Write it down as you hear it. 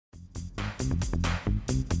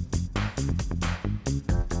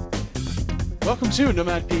Welcome to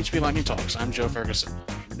Nomad PHP Lightning Talks. I'm Joe Ferguson.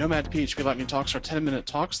 Nomad PHP Lightning Talks are 10-minute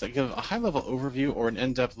talks that give a high-level overview or an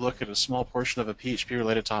in-depth look at a small portion of a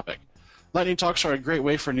PHP-related topic. Lightning Talks are a great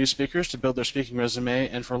way for new speakers to build their speaking resume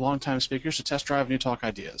and for long-time speakers to test drive new talk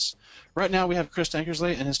ideas. Right now we have Chris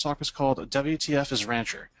Tankersley, and his talk is called WTF is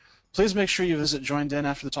Rancher. Please make sure you visit Joined In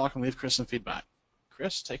after the talk and leave Chris some feedback.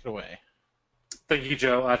 Chris, take it away. Thank you,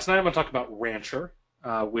 Joe. Tonight I'm going to talk about Rancher,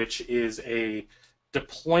 which is a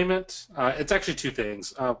deployment. It's actually two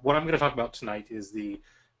things. What I'm going to talk about tonight is the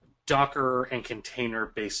Docker and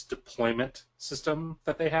container-based deployment system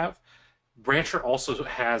that they have. Rancher also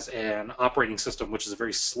has an operating system, which is a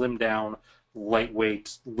very slimmed-down,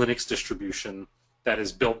 lightweight Linux distribution that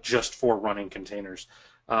is built just for running containers.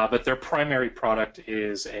 But their primary product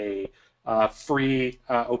is a free,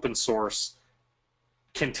 open-source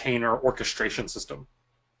container orchestration system.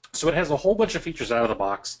 So it has a whole bunch of features out of the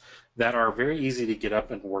box that are very easy to get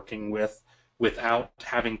up and working with without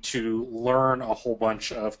having to learn a whole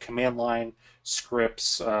bunch of command line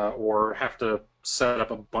scripts or have to set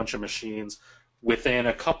up a bunch of machines. Within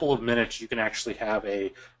a couple of minutes, you can actually have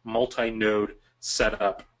a multi-node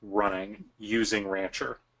setup running using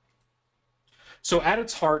Rancher. So at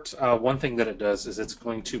its heart, one thing that it does is it's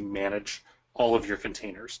going to manage all of your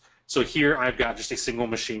containers. So here I've got just a single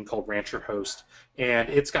machine called Rancher Host, and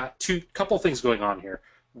it's got couple things going on here.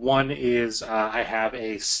 One is I have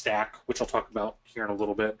a stack, which I'll talk about here in a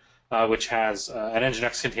little bit, which has an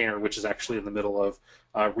Nginx container, which is actually in the middle of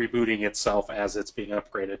rebooting itself as it's being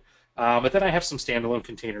upgraded. But then I have some standalone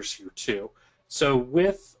containers here too. So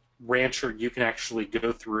with Rancher, you can actually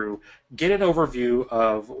go through, get an overview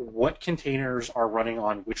of what containers are running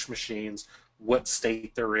on which machines, what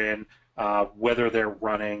state they're in, whether they're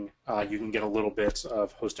running. You can get a little bit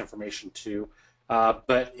of host information too.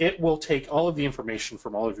 But it will take all of the information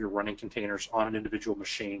from all of your running containers on an individual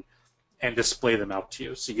machine and display them out to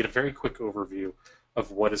you. So you get a very quick overview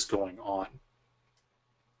of what is going on.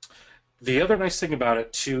 The other nice thing about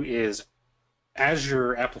it too is as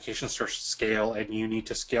your application starts to scale and you need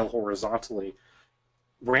to scale horizontally,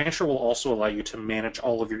 Rancher will also allow you to manage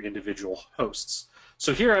all of your individual hosts.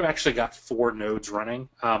 So here I've actually got 4 nodes running.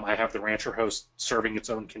 I have the Rancher host serving its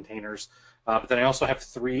own containers, but then I also have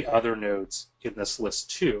 3 other nodes in this list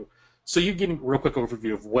too. So you get a real quick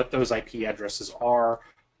overview of what those IP addresses are,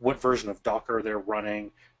 what version of Docker they're running,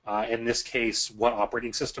 in this case, what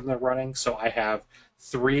operating system they're running. So I have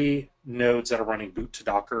 3 nodes that are running boot to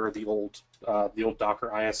Docker, the old Docker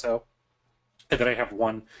ISO, and then I have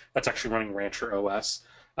one that's actually running Rancher OS.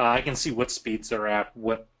 I can see what speeds they're at,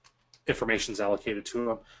 what information is allocated to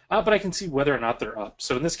them, but I can see whether or not they're up.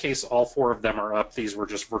 So in this case, all 4 of them are up. These were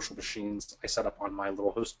just virtual machines I set up on my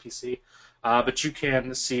little host PC. But you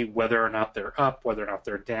can see whether or not they're up, whether or not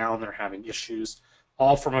they're down, they're having issues,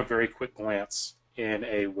 all from a very quick glance in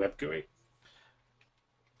a web GUI.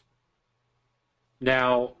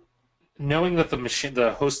 Now, knowing that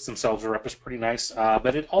the hosts themselves are up is pretty nice,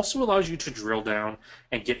 but it also allows you to drill down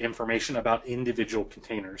and get information about individual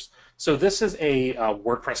containers. So this is a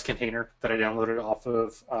WordPress container that I downloaded off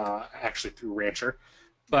of, actually through Rancher.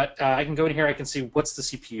 But I can go in here, I can see what's the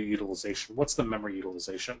CPU utilization, what's the memory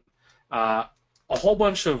utilization. A whole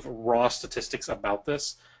bunch of raw statistics about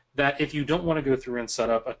this that if you don't want to go through and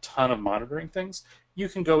set up a ton of monitoring things, you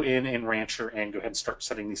can go in Rancher and go ahead and start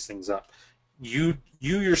setting these things up. You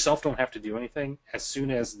yourself don't have to do anything. As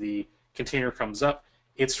soon as the container comes up,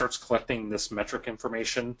 it starts collecting this metric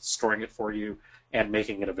information, storing it for you, and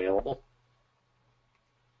making it available.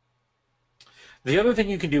 The other thing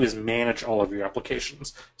you can do is manage all of your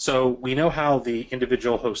applications. So we know how the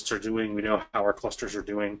individual hosts are doing. We know how our clusters are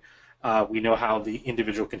doing. We know how the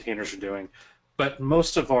individual containers are doing. But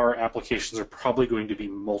most of our applications are probably going to be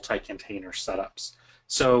multi-container setups.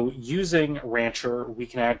 So using Rancher, we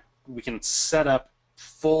can set up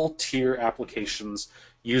full tier applications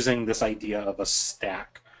using this idea of a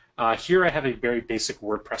stack. Here I have a very basic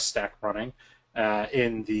WordPress stack running.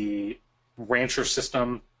 In the Rancher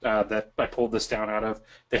system that I pulled this down out of,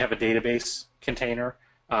 they have a database container,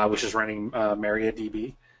 which is running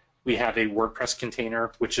MariaDB. We have a WordPress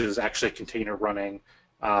container, which is actually a container running,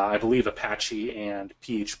 I believe, Apache and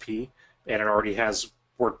PHP, and it already has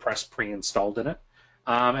WordPress pre-installed in it.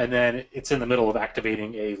 And then it's in the middle of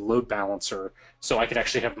activating a load balancer, so I could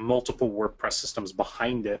actually have multiple WordPress systems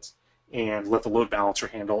behind it and let the load balancer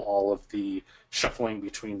handle all of the shuffling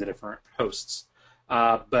between the different hosts.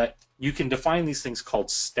 But you can define these things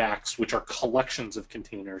called stacks, which are collections of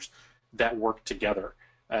containers that work together.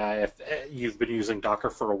 If you've been using Docker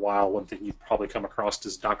for a while, one thing you've probably come across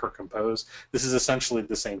is Docker Compose. This is essentially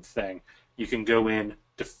the same thing. You can go in,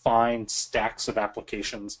 define stacks of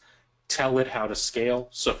applications, tell it how to scale.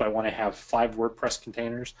 So if I want to have 5 WordPress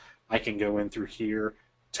containers, I can go in through here,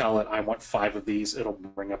 tell it I want 5 of these. It'll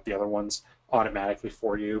bring up the other ones automatically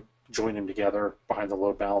for you, join them together behind the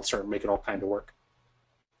load balancer, and make it all kind of work.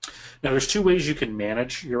 Now, there's 2 ways you can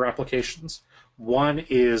manage your applications. One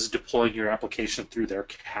is deploying your application through their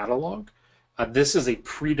catalog. This is a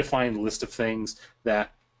predefined list of things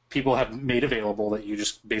that people have made available that you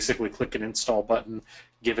just basically click an install button,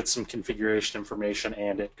 give it some configuration information,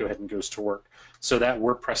 and it go ahead and goes to work. So that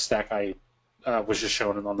WordPress stack I was just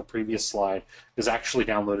shown on the previous slide is actually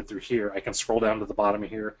downloaded through here. I can scroll down to the bottom of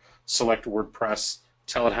here, select WordPress,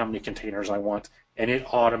 tell it how many containers I want, and it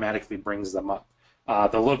automatically brings them up.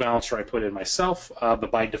 The load balancer I put in myself,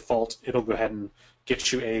 but by default, it'll go ahead and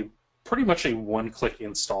get you pretty much a one-click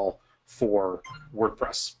install for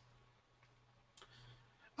WordPress.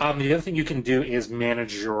 The other thing you can do is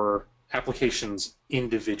manage your applications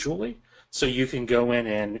individually. So you can go in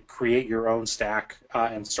and create your own stack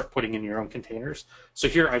and start putting in your own containers. So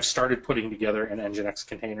here I've started putting together an Nginx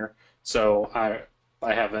container. So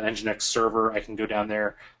I have an Nginx server. I can go down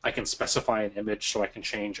there. I can specify an image, so I can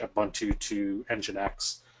change Ubuntu to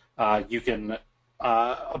Nginx. You can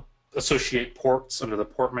associate ports under the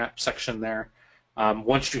port map section there.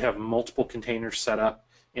 Once you have multiple containers set up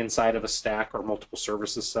inside of a stack or multiple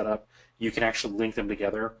services set up, you can actually link them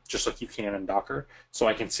together just like you can in Docker. So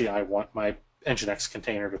I can see I want my Nginx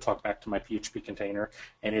container to talk back to my PHP container,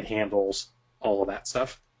 and it handles all of that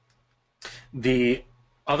stuff. The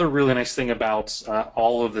other really nice thing about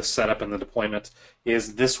all of this setup and the deployment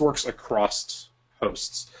is this works across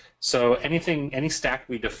hosts. So any stack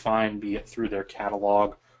we define, be it through their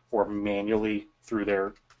catalog or manually through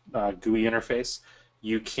their GUI interface,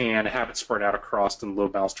 you can have it spread out across and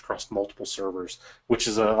load balanced across multiple servers, which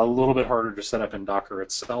is a little bit harder to set up in Docker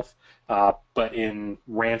itself. But in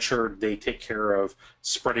Rancher, they take care of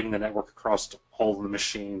spreading the network across all of the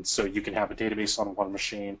machines, so you can have a database on one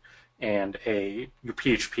machine and your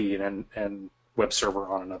PHP and web server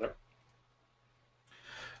on another.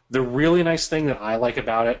 The really nice thing that I like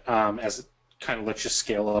about it, as it kind of lets you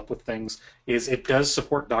scale up with things, is it does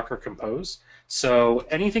support Docker Compose. So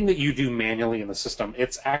anything that you do manually in the system,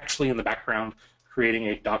 it's actually in the background creating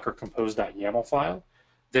a Docker Compose.yaml file.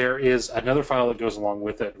 There is another file that goes along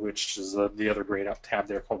with it, which is the other grayed out tab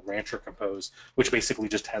there called Rancher Compose, which basically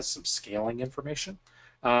just has some scaling information.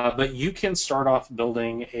 But you can start off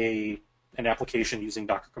building an application using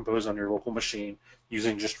Docker Compose on your local machine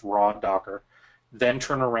using just raw Docker, then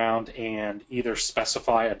turn around and either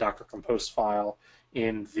specify a Docker Compose file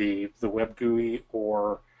in the web GUI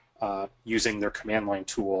or using their command line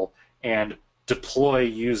tool and deploy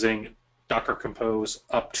using Docker Compose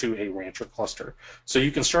up to a Rancher cluster. So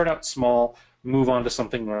you can start out small, move on to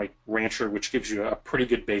something like Rancher, which gives you a pretty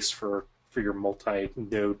good base for your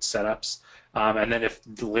multi-node setups. And then if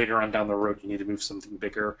later on down the road you need to move something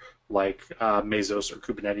bigger like Mesos or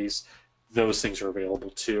Kubernetes, those things are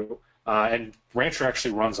available too. And Rancher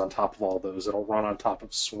actually runs on top of all those. It'll run on top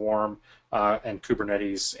of Swarm and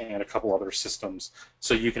Kubernetes and a couple other systems.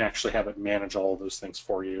 So you can actually have it manage all of those things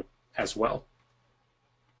for you as well.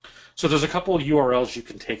 So there's a couple of URLs you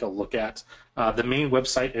can take a look at. The main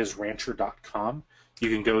website is rancher.com. You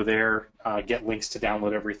can go there, get links to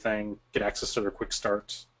download everything, get access to their quick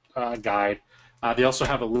start guide. They also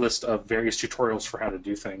have a list of various tutorials for how to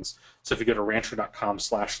do things. So if you go to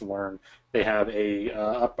rancher.com/learn, they have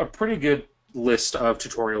a pretty good list of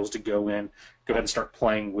tutorials to go ahead and start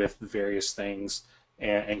playing with various things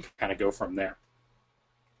and kind of go from there.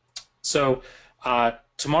 So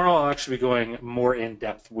tomorrow I'll actually be going more in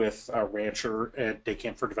depth with Rancher at Day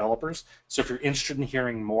Camp for Developers. So if you're interested in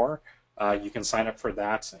hearing more, you can sign up for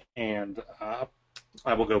that, and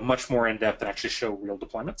I will go much more in depth and actually show real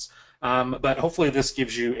deployments. But hopefully this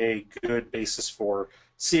gives you a good basis for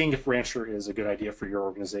seeing if Rancher is a good idea for your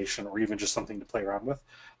organization or even just something to play around with.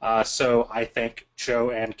 So I thank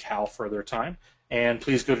Joe and Cal for their time, and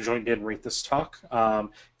please go to Join and rate this talk.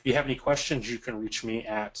 If you have any questions, you can reach me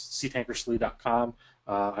at ctankersley.com.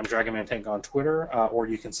 I'm DragonManTank on Twitter, or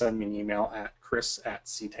you can send me an email at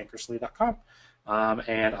chris@ctankersley.com.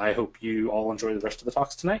 And I hope you all enjoy the rest of the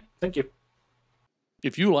talks tonight. Thank you.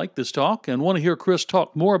 If you like this talk and want to hear Chris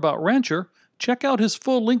talk more about Rancher, check out his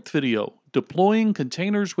full-length video, Deploying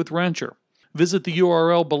Containers with Rancher. Visit the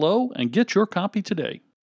URL below and get your copy today.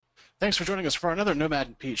 Thanks for joining us for another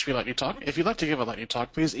Nomad PHP Lightning Talk. If you'd like to give a Lightning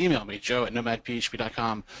Talk, please email me,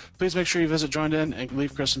 joe@nomadphp.com. Please make sure you visit Joined In and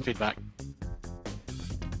leave Chris some feedback.